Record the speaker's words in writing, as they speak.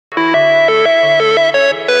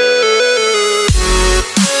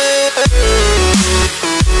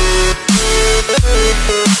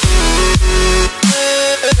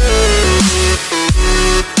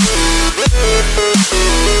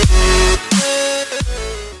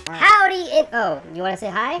Oh, you want to say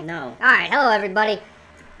hi? No. Alright, hello everybody.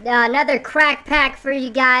 Another crack pack for you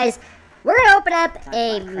guys. We're going to open up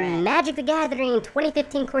a Magic the Gathering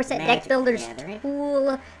 2015 core set deck builders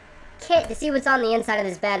tool kit to see what's on the inside of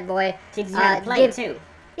this bad boy. Teaches you how to play too.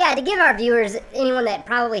 Yeah, to give our viewers, anyone that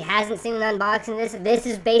probably hasn't seen an unboxing of this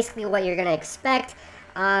is basically what you're going to expect.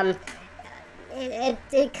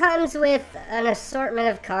 It comes with an assortment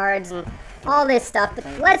of cards and all this stuff, but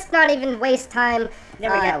let's not even waste time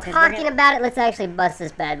talking about it. Let's actually bust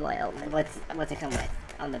this bad boy open. What's it come with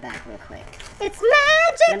on the back real quick? It's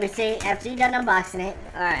magic! Let me see, after you're done unboxing it.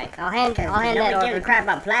 Alright, I'll hand that over. Give a crap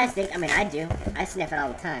about plastic. I mean, I do. I sniff it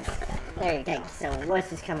all the time. There you go. So, what's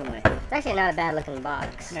this coming with? It's actually not a bad looking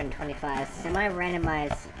box. 125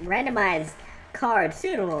 semi-randomized cards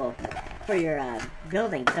suitable for your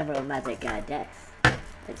building several Magic decks.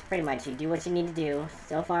 It's pretty much you do what you need to do.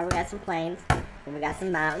 So far, we got some plains, and we got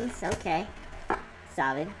some mountains. Okay,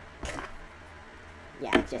 solid.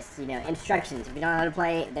 Yeah, just, you know, instructions. If you don't know how to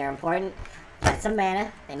play, they're important. Got some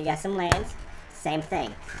mana, and you got some lands. Same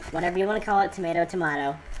thing. Whatever you want to call it, tomato,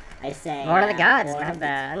 tomato. I say. Born of the Gods, not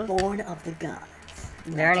bad. Born of the Gods.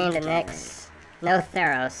 Journeying to Nyx. No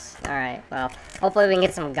Theros. Alright, well, hopefully we can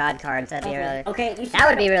get some God cards. That'd be really... Okay, that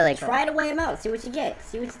would be really cool. Try to weigh them out. See what you get.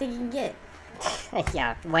 See what you think you can get.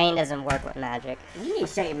 Yeah, weighing doesn't work with Magic. You need to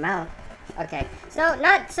shut your mouth. Okay, so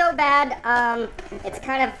not so bad.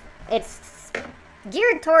 It's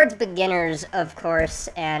geared towards beginners, of course,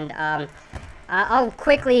 and I'll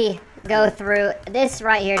quickly go through this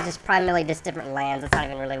right here. Just primarily just different lands. Let's not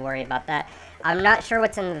even really worry about that. I'm not sure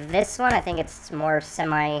what's in this one. I think it's more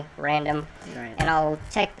semi-random, right, and I'll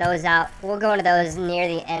check those out. We'll go into those near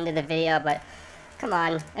the end of the video, but come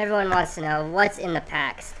on, everyone wants to know what's in the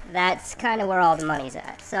packs. That's kind of where all the money's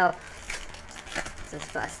at. So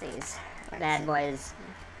let's bust these bad boys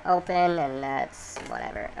open, and that's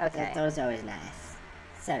whatever. Okay. Those are always nice.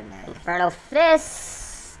 So nice. Infernal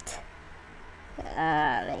Fist.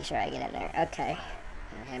 Make sure I get in there. Okay.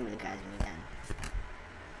 Hand me the cards when you're done.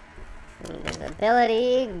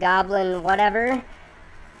 Invisibility, Goblin, whatever.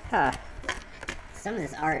 Huh. Some of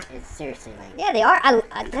this art is seriously like... Yeah, the art,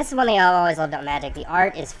 this is one thing I've always loved about Magic. The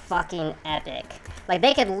art is fucking epic. Like,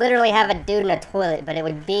 they could literally have a dude in a toilet, but it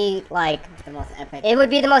would be, like... the most epic. It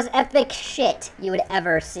would be the most epic shit you would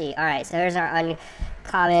ever see. Alright, so here's our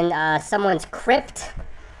uncommon, Someone's Crypt.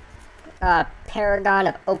 Paragon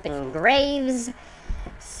of Open Graves.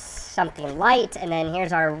 Something light, and then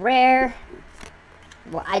here's our rare.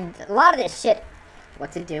 Well, a lot of this shit...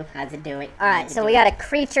 What's it do? How's it do it? Alright, so we got a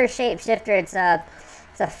creature shapeshifter.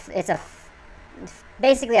 It's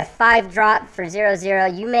basically a 5-drop for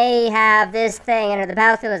 0/0. You may have this thing enter the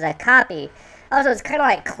battlefield as a copy. Also, it's kind of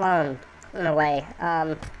like clone in a way.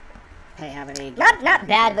 Hey, how many? Not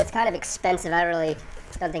bad, but it's kind of expensive. I really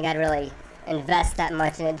don't think I'd really invest that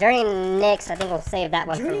much in it. Journey to Nyx, I think we'll save that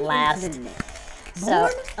one for last.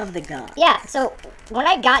 Born of the Gods. Yeah, so when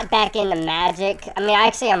I got back into Magic, I mean,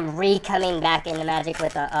 actually I'm coming back into Magic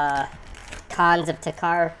with a Cons of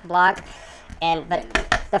Takar block, but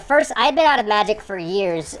the first, I'd been out of Magic for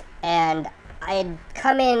years, and I had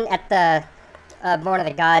come in at the Born of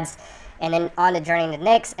the Gods, and then on to Journey to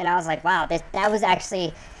Nyx, and I was like, wow, that was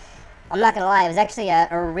actually, I'm not gonna lie, it was actually a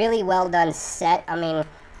really well done set. I mean,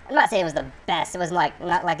 I'm not saying it was the best. It was not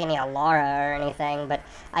like any Alara or anything, but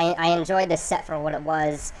I enjoyed this set for what it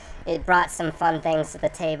was. It brought some fun things to the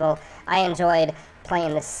table. I enjoyed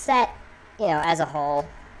playing the set, you know, as a whole.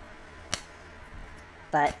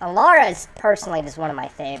 But Alara is personally just one of my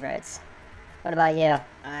favorites. What about you?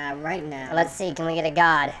 Right now. Let's see. Can we get a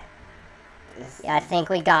god? Yeah, I think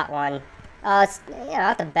we got one. It's, you know,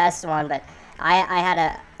 not the best one, but I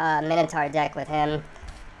had a Minotaur deck with him.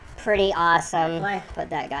 Pretty awesome. Put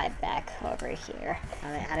that guy back over here.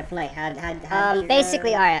 How to play?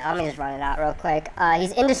 Basically, alright, let me just run it out real quick.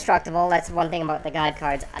 He's indestructible. That's one thing about the God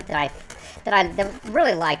cards that I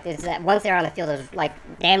really liked, is that once they're on the field, it was like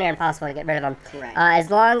damn near impossible to get rid of them. Right.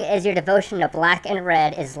 As long as your devotion to black and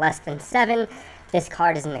red is less than 7, this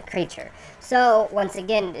card isn't a creature. So once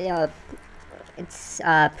again, you know, it's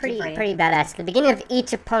pretty badass. At the beginning of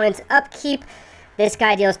each opponent's upkeep, this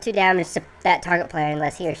guy deals 2 damage to that target player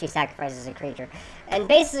unless he or she sacrifices a creature. And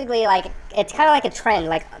basically, like, it's kind of like a trend.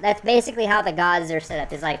 Like, that's basically how the gods are set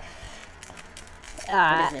up. It's like,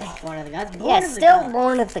 what is this? Born of the Gods? Born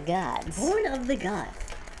of the Gods. Born of the Gods.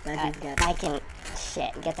 I can,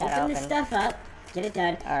 get that open. This stuff up. Get it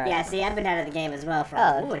done. All right. Yeah, see, I've been out of the game as well for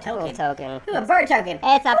a token. Ooh, a bird token.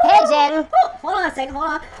 It's a pigeon. Hold on a second, hold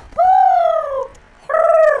on.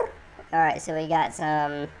 Alright, so we got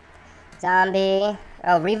some zombie.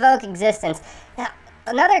 Oh, revoke existence. Now,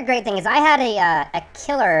 another great thing is I had a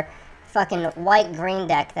killer fucking white-green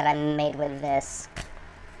deck that I made with this.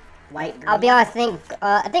 White. Green. I'll be honest.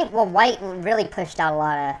 I think well, white really pushed out a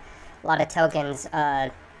lot of tokens.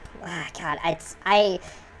 God,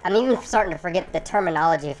 I'm even starting to forget the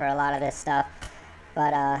terminology for a lot of this stuff.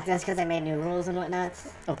 But that's because I made new rules and whatnot.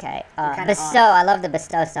 Okay. Bestow. I love the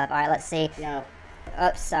bestow stuff. All right, let's see. Yo.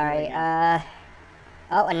 Oh, sorry.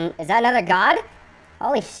 Oh, and is that another god?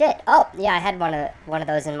 Holy shit! Oh, yeah, I had one of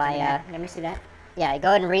those in my. Let me see that. Yeah, go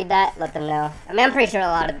ahead and read that. Let them know. I mean, I'm pretty sure a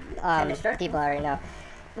lot of people already know.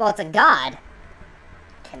 Well, it's a god.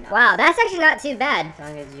 Wow, that's actually not too bad. As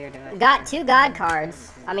long as you're doing. Got 2 god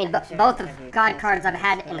cards. I mean, both of god cards I've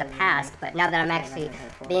had in the past, but now that I'm actually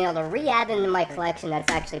being able to re-add them to my collection,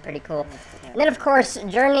 that's actually pretty cool. And then, of course,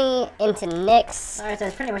 Journey into Nyx. Alright, so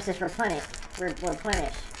it's pretty much just replenish.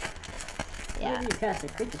 Replenish. Yeah. When you cast a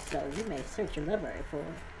creature spell, you may search your library for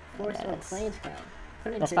Forest or Plains Crown.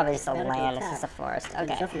 That's probably just a land. It's just a forest.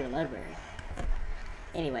 Okay. Stuff for your library.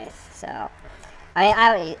 Anyways. So,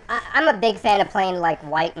 I'm a big fan of playing like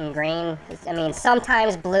white and green. I mean,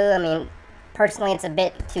 sometimes blue. I mean, personally, it's a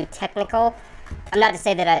bit too technical. I'm not to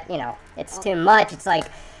say that it's too much. It's like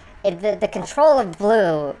the control of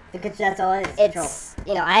blue. Because that's all it is. It's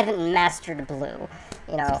I haven't mastered blue.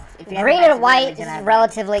 Green and white is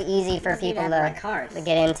relatively easy for people to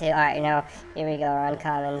get into. All right, here we go. We're on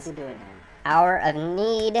commons. We'll do it then. Hour of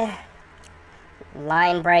Need.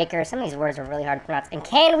 Line Breaker. Some of these words are really hard to pronounce. And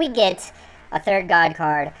can we get a 3rd god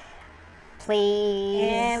card?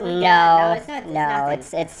 Please. No,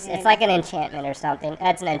 it's like an enchantment or something.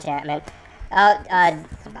 That's an enchantment.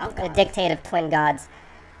 The Dictate of Twin Gods.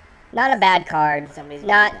 Not a bad card.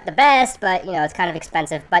 Not the best, but it's kind of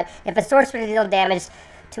expensive. But if a sorcerer deals damage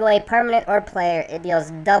to a permanent or player, it deals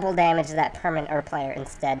double damage to that permanent or player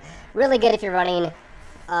instead. Really good if you're running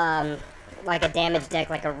like a damage deck,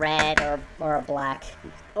 like a red or a black.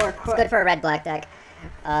 It's good for a red-black deck.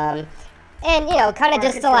 And kind of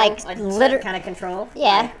just control, to like kind of control.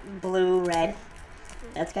 Yeah. Like blue, red.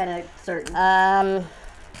 That's kind of certain.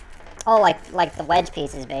 Oh, like the wedge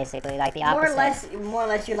pieces, basically, like the opposite. More or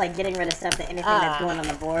less, you're like getting rid of stuff, anything that's going on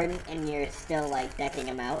the board, and you're still like decking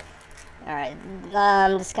them out. All right,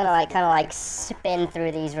 I'm just gonna kind of spin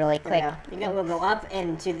through these really quick. We'll go up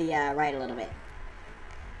and to the right a little bit.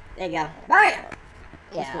 There you go. Right.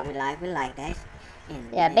 Yeah. That's what we like. We like that.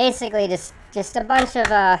 Yeah, basically just a bunch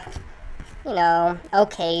of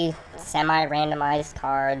okay, semi-randomized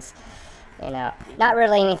cards. Not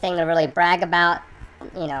really anything to really brag about.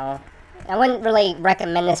 I wouldn't really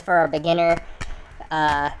recommend this for a beginner.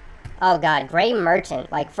 Oh god, Gray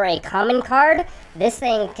Merchant. Like, for a common card, this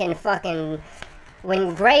thing can fucking...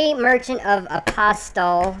 When Gray Merchant of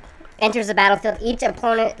Apostle enters the battlefield, each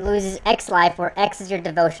opponent loses X life, where X is your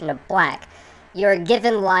devotion to black. You're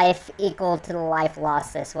given life equal to the life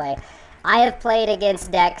lost this way. I have played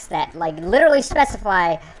against decks that, literally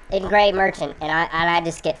specify in Gray Merchant, and I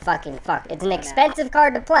just get fucking fucked. It's an expensive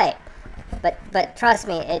card to play. But trust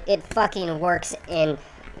me, it fucking works in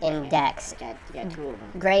decks. You got 2 of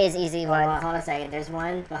them. Gray is easy one. Hold on a second. There's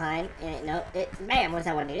one behind. Bam! What's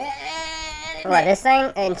that one do? What, this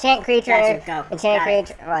thing? Enchant creature. Enchant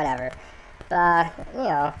creature. Whatever.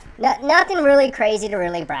 Nothing really crazy to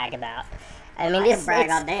really brag about. I mean, I can brag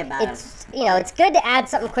all day about it's good to add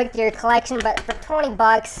something quick to your collection, but for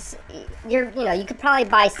 $20, you could probably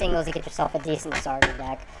buy singles to get yourself a decent starter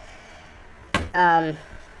deck.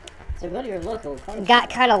 So go to your local card shop. Got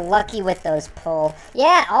kind of lucky with those pull.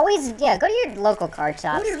 Yeah, always, go to your local card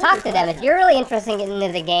shops. Talk to them. If you're really interested in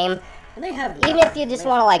the game, and they have even if you just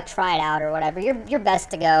want to, try it out or whatever, you're best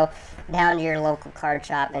to go down to your local card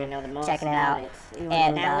shop and checking it out.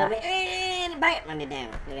 And down a little bit, and bam, run it down.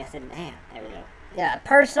 Like I said, bam, there we go. Yeah,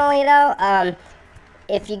 personally, though,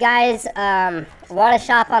 if you guys want to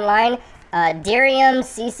shop online, Derium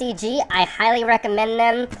CCG, I highly recommend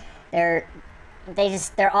them. They're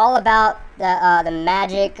all about the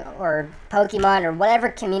Magic or Pokemon or whatever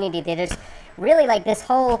community. They just really this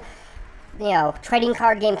whole trading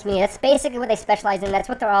card game community. That's basically what they specialize in. That's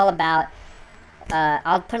what they're all about.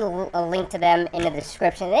 I'll put a link to them in the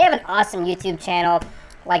description. They have an awesome YouTube channel.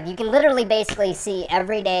 You can literally basically see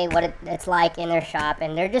every day what it's like in their shop,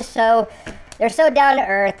 and they're so down to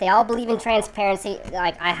earth. They all believe in transparency.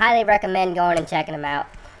 I highly recommend going and checking them out.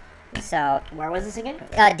 So, where was this again?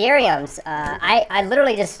 Derium's. I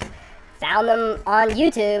literally just found them on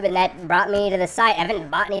YouTube, and that brought me to the site. I haven't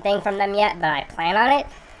bought anything from them yet, but I plan on it.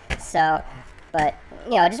 So, but,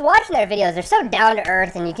 just watching their videos, they're so down to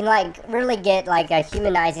earth, and you can, really get, a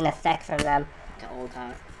humanizing effect from them. The old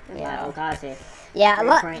time. Yeah. Old here. Yeah,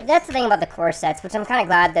 that's the thing about the core sets, which I'm kind of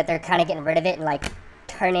glad that they're kind of getting rid of it and,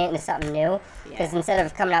 turn it into something new. Because Yeah. instead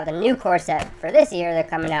of coming out with a new core set for this year, they're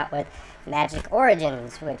coming out with Magic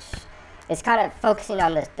Origins, which is kind of focusing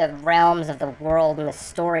on the realms of the world and the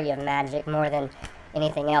story of Magic more than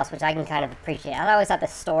anything else, which I can kind of appreciate. I always thought the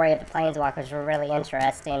story of the Planeswalkers were really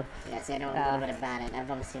interesting. Yes, I know a little bit about it. I've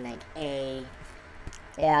only seen like a.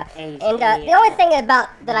 Yeah, A- and a- the only thing about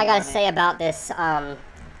that I gotta love it. say about this,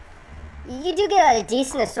 you do get a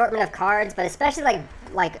decent assortment of cards, but especially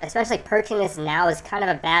especially purchasing this now is kind of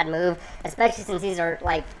a bad move, especially since these are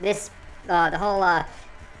like this, the whole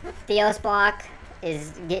Theos block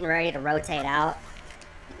is getting ready to rotate out.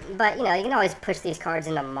 But you know, you can always push these cards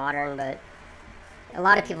into modern, but a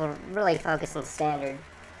lot of people really focus on standard.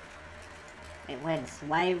 It wins.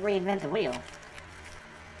 Why reinvent the wheel?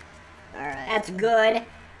 Alright. That's a good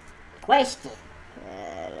question.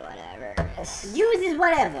 Whatever. Use is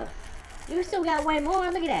whatever. You still got way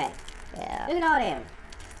more. Look at that. Yeah. Look at all them.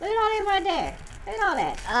 Look at all them right there. Look at all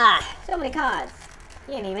that. Ah! So many cards.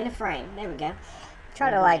 You ain't even in the frame. There we go. Try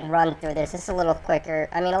to like run through this. It's a little quicker.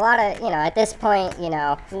 I mean, a lot of, you know, at this point, you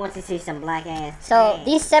know. Who wants to see some black ass? So Hey.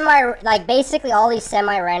 these basically all these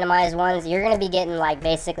semi-randomized ones, you're gonna be getting like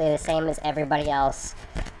basically the same as everybody else.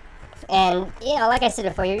 And you know, like I said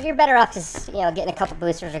before, you're better off just getting a couple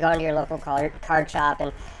boosters or going to your local card shop,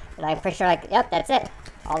 and I'm pretty sure yep, that's it.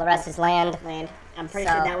 All the rest is land. Land. I'm pretty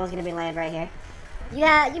So- sure that one's gonna be land right here.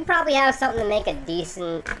 Yeah, you probably have something to make a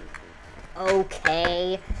decent,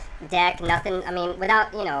 okay deck. Nothing. I mean,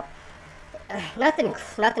 without nothing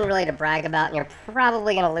really to brag about. And you're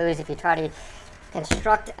probably gonna lose if you try to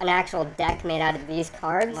construct an actual deck made out of these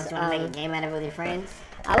cards. Unless you want to make a game out of it with your friends.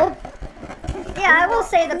 I will. Yeah, I will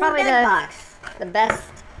say that probably Deck box. the best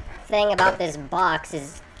thing about this box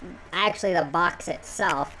is actually the box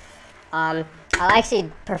itself. I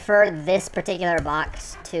actually prefer this particular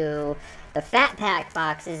box to the Fat Pack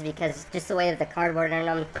boxes because just the way that the cardboard in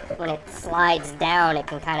them, when it slides down, it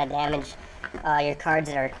can kind of damage your cards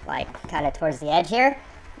that are like kind of towards the edge here.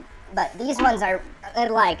 But these ones I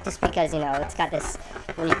like just because it's got this.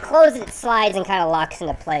 When you close it, it slides and kind of locks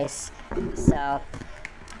into place. So.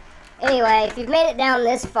 Anyway, if you've made it down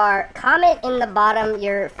this far, comment in the bottom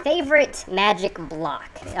your favorite Magic block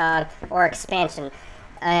or expansion,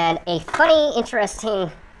 and a funny, interesting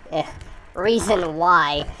reason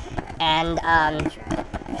why, and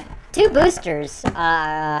 2 boosters.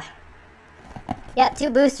 Two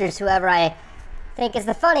boosters. Whoever I think is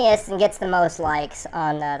the funniest and gets the most likes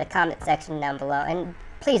on the comment section down below. And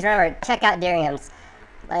please remember, check out Darium's.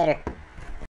 Later.